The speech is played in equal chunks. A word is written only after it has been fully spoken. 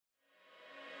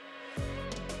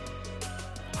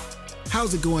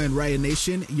How's it going, Raya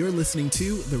Nation? You're listening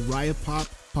to the Raya Pop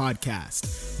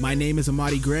Podcast. My name is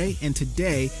Amadi Gray, and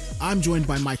today I'm joined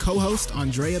by my co-host,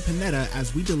 Andrea Panetta,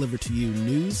 as we deliver to you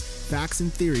news, facts,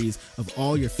 and theories of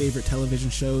all your favorite television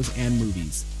shows and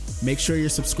movies. Make sure you're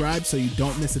subscribed so you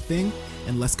don't miss a thing,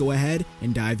 and let's go ahead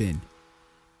and dive in.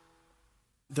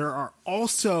 There are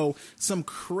also some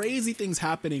crazy things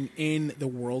happening in the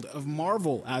world of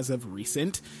Marvel as of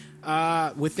recent.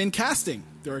 Within casting,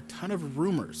 there are a ton of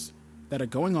rumors that are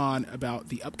going on about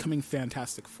the upcoming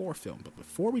Fantastic Four film. But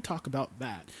before we talk about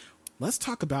that, let's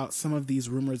talk about some of these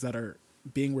rumors that are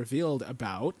being revealed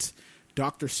about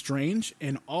Doctor Strange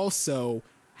and also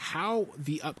how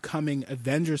the upcoming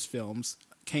Avengers films,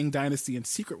 Kang, Dynasty, and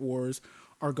Secret Wars,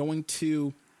 are going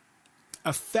to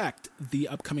affect the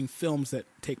upcoming films that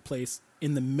take place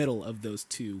in the middle of those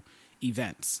two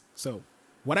events. So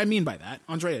what I mean by that,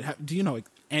 Andrea, do you know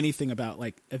anything about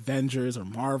like Avengers or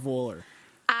Marvel or...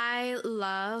 I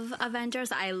love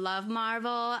Avengers. I love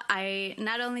Marvel. I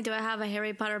not only do I have a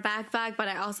Harry Potter backpack, but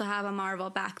I also have a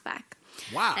Marvel backpack.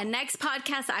 Wow. And next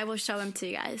podcast, I will show them to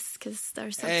you guys because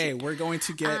they're so cute. We're going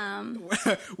to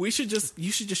get... you should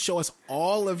just show us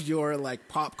all of your like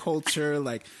pop culture,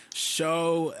 like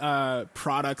show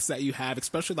products that you have,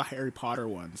 especially the Harry Potter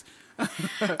ones.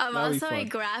 I'm also a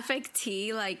graphic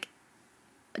tee, like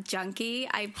junkie.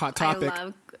 Hot topic.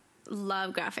 I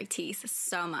love graphic tees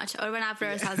so much. Urban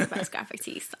Outfitters has the best graphic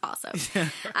tees also.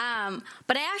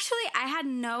 But I had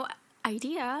no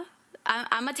idea.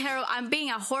 I'm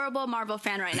being a horrible Marvel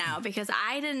fan right now because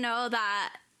I didn't know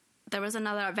that there was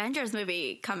another Avengers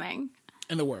movie coming.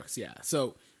 In the works, yeah.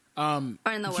 So or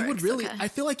in the works. Would really, okay. I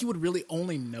feel like you would really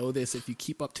only know this if you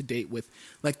keep up to date with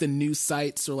like the news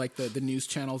sites or like the news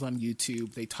channels on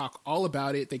YouTube. They talk all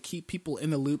about it. They keep people in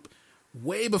the loop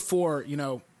way before,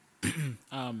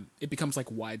 it becomes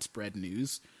like widespread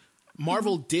news.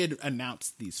 Marvel did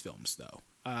announce these films though.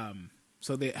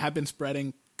 So they have been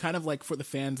spreading kind of like for the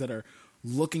fans that are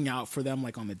looking out for them,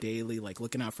 like on the daily, like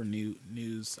looking out for new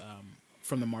news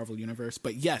from the Marvel universe.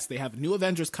 But yes, they have new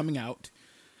Avengers coming out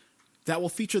that will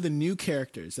feature the new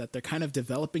characters that they're kind of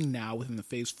developing now within the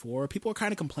Phase 4. People are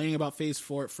kind of complaining about Phase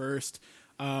 4 at first.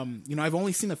 I've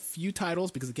only seen a few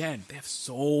titles because, again, they have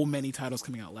so many titles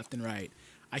coming out left and right.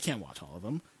 I can't watch all of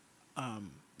them.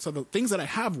 So the things that I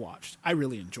have watched, I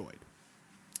really enjoyed.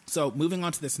 So moving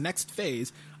on to this next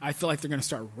phase, I feel like they're going to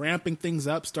start ramping things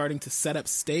up, starting to set up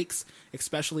stakes,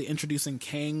 especially introducing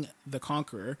Kang the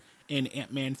Conqueror in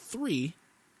Ant-Man 3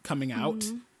 coming out.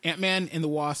 Mm-hmm. Ant-Man and the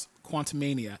Wasp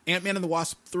Quantumania. Ant-Man and the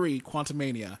Wasp 3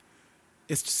 Quantumania.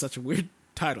 It's just such a weird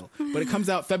title. But it comes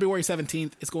out February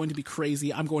 17th. It's going to be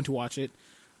crazy. I'm going to watch it.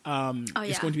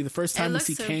 It's going to be the first time we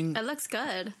see Kang. It looks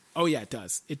good. Oh, yeah, it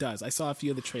does. It does. I saw a few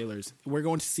of the trailers. We're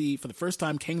going to see, for the first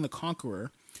time, Kang the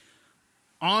Conqueror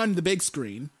on the big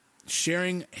screen,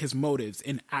 sharing his motives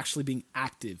and actually being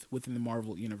active within the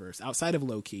Marvel universe. Outside of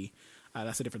Loki,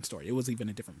 that's a different story. It was even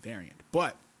a different variant.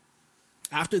 But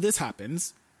after this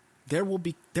happens, there will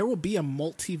be a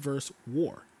multiverse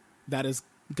war that is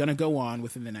going to go on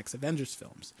within the next Avengers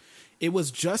films. It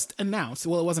was just announced.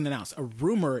 Well, it wasn't announced. A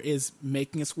rumor is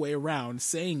making its way around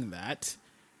saying that,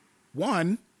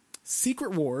 one,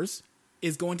 Secret Wars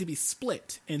is going to be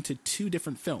split into two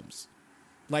different films,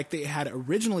 like they had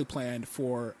originally planned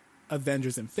for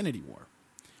Avengers Infinity War.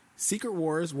 Secret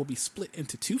Wars will be split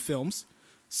into two films.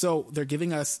 So they're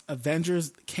giving us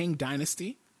Avengers Kang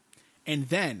Dynasty and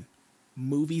then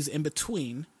movies in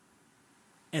between,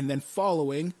 and then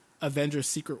following Avengers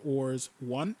Secret Wars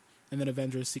 1 and then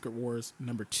Avengers Secret Wars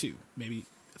number 2, maybe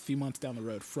a few months down the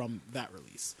road from that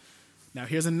release. Now,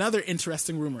 here's another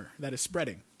interesting rumor that is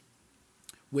spreading.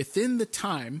 Within the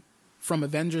time from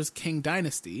Avengers Kang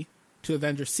Dynasty to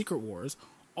Avengers Secret Wars,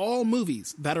 all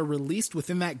movies that are released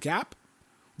within that gap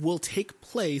will take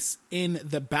place in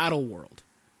the battle world.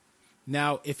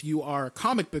 Now, if you are a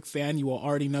comic book fan, you will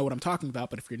already know what I'm talking about,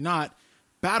 but if you're not,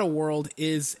 battle world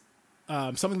is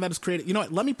something that is created. You know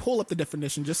what? Let me pull up the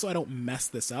definition just so I don't mess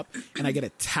this up and I get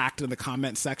attacked in the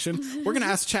comment section. We're going to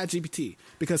ask ChatGPT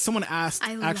because someone asked.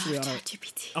 I love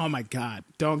ChatGPT. Oh my God.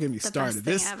 Don't get me started.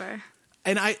 Best thing ever.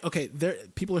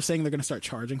 And people are saying they're going to start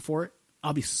charging for it.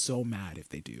 I'll be so mad if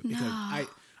they do because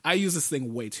I use this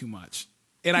thing way too much.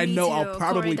 And I know I'll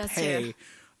probably pay.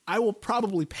 I will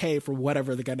probably pay for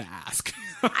whatever they're going to ask.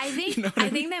 I think I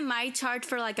think they might charge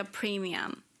for like a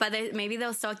premium, but maybe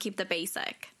they'll still keep the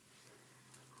basic.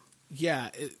 Yeah,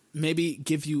 maybe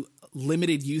give you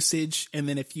limited usage, and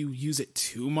then if you use it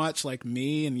too much, like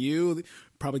me and you,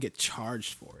 probably get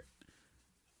charged for it.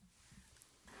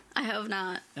 I hope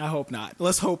not. I hope not.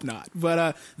 Let's hope not.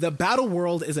 But the Battle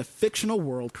World is a fictional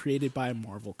world created by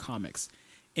Marvel Comics,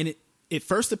 and It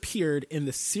first appeared in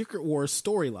the Secret Wars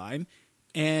storyline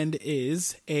and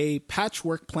is a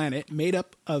patchwork planet made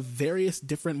up of various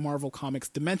different Marvel Comics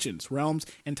dimensions, realms,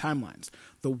 and timelines.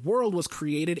 The world was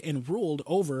created and ruled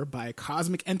over by a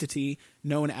cosmic entity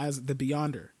known as the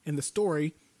Beyonder. In the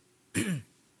story,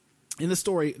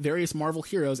 various Marvel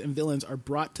heroes and villains are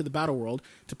brought to the battle world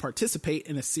to participate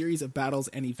in a series of battles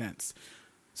and events.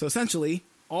 So essentially,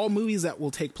 all movies that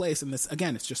will take place, and this,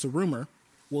 again, it's just a rumor,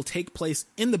 will take place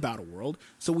in the battle world.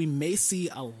 So we may see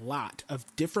a lot of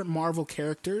different Marvel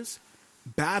characters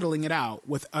battling it out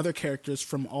with other characters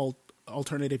from all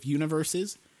alternative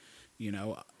universes.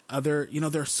 There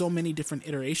are so many different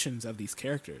iterations of these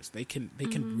characters. They can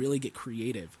really get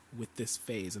creative with this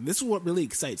phase. And this is what really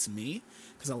excites me,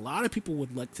 because a lot of people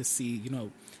would like to see,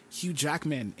 Hugh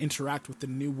Jackman interact with the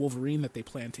new Wolverine that they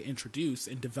plan to introduce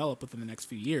and develop within the next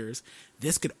few years.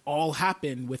 This could all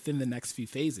happen within the next few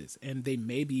phases, and they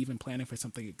may be even planning for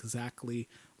something exactly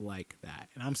like that.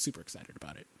 And I'm super excited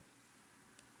about it.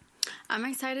 I'm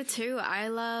excited too. I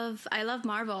love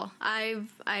Marvel.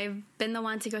 I've been the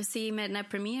one to go see midnight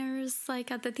premieres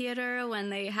like at the theater when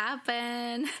they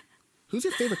happen. Who's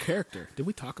your favorite character? Did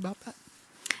we talk about that?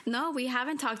 No, we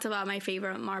haven't talked about my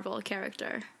favorite Marvel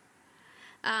character.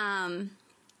 I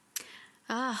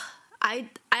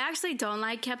actually don't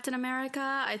like Captain America.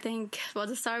 I think we'll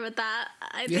just start with that.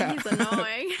 I think he's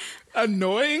annoying.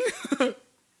 Annoying?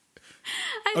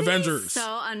 Avengers. He's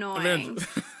so annoying.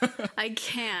 I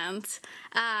can't.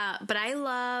 But I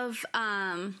love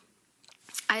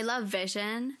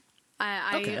Vision.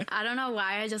 I don't know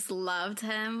why, I just loved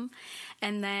him.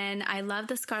 And then I love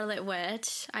the Scarlet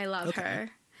Witch. I love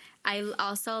her. I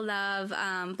also love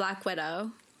Black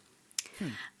Widow.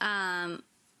 I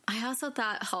also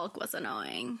thought Hulk was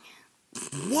annoying.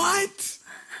 What?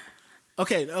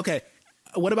 Okay.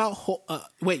 What about Hulk?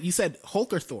 Wait, you said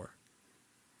Hulk or Thor?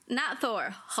 Not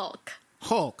Thor, Hulk.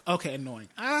 Hulk. Okay, annoying.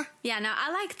 Yeah, no,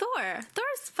 I like Thor.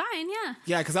 Thor's fine, yeah.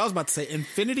 Yeah, because I was about to say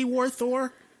Infinity War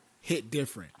Thor hit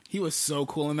different. He was so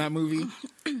cool in that movie.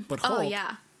 But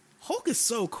Hulk is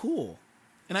so cool.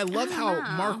 And I love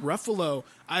Mark Ruffalo.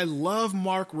 I love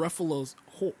Mark Ruffalo's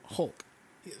Hulk.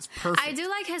 It's perfect. I do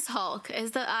like his Hulk.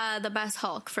 Is the best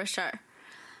Hulk for sure.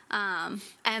 And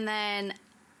then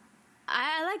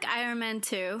I like Iron Man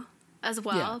too as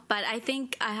well. Yeah. But I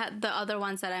think I had the other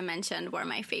ones that I mentioned were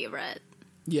my favorite.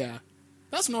 Yeah.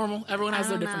 That's normal. Everyone has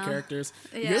their different characters.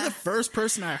 Yeah. You're the first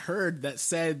person I heard that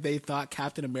said they thought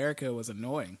Captain America was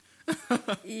annoying.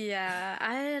 Yeah.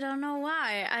 I don't know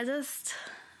why. I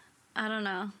don't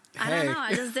know. I don't know.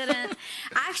 I just didn't.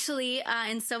 Actually,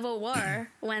 in Civil War,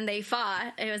 when they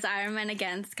fought, it was Iron Man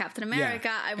against Captain America.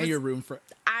 Yeah. I was and your room for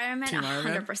Iron Man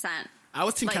 100%. I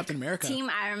was Team Captain America. Team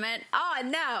Iron Man. Oh,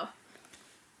 no.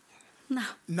 No.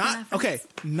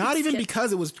 Not even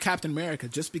because it was Captain America,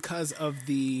 just because of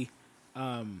the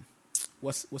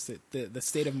what's it? The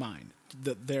state of mind,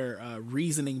 their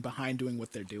reasoning behind doing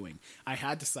what they're doing. I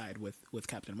had to side with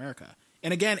Captain America.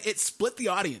 And again, it split the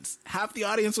audience. Half the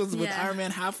audience was with Iron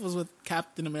Man, half was with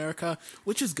Captain America,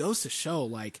 which just goes to show,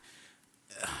 like,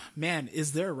 man,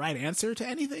 is there a right answer to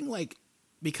anything? Like,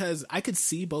 because I could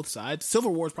see both sides.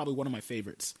 Civil War is probably one of my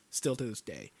favorites still to this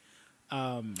day.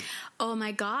 Oh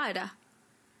my God.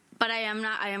 But I am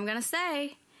going to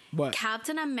say, what?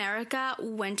 Captain America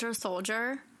Winter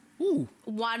Soldier. Ooh.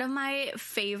 One of my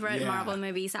favorite Marvel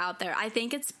movies out there. I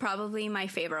think it's probably my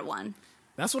favorite one.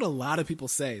 That's what a lot of people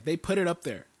say. They put it up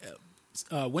there.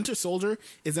 Winter Soldier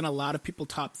is in a lot of people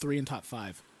top 3 and top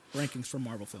 5 rankings for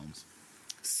Marvel films.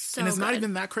 So and it's good. not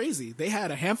even that crazy. They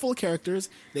had a handful of characters.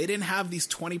 They didn't have these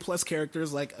 20 plus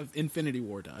characters like Infinity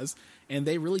War does. And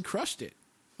they really crushed it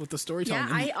with the storytelling.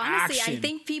 Yeah, I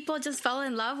think people just fell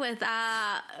in love with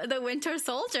the Winter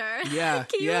Soldier. Yeah,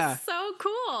 like, he was so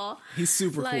cool. He's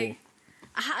super cool.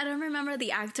 I don't remember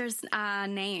the actor's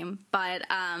name, but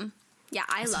I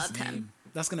loved him.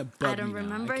 That's going to bug me. I don't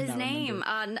remember his name.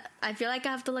 I feel like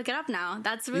I have to look it up now.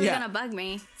 That's really going to bug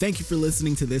me. Thank you for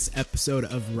listening to this episode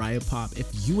of Raya Pop. If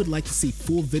you would like to see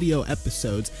full video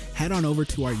episodes, head on over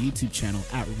to our YouTube channel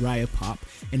at Raya Pop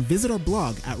and visit our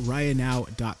blog at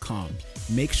rayanow.com.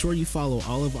 Make sure you follow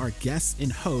all of our guests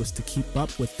and hosts to keep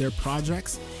up with their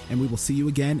projects, and we will see you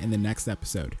again in the next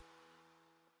episode.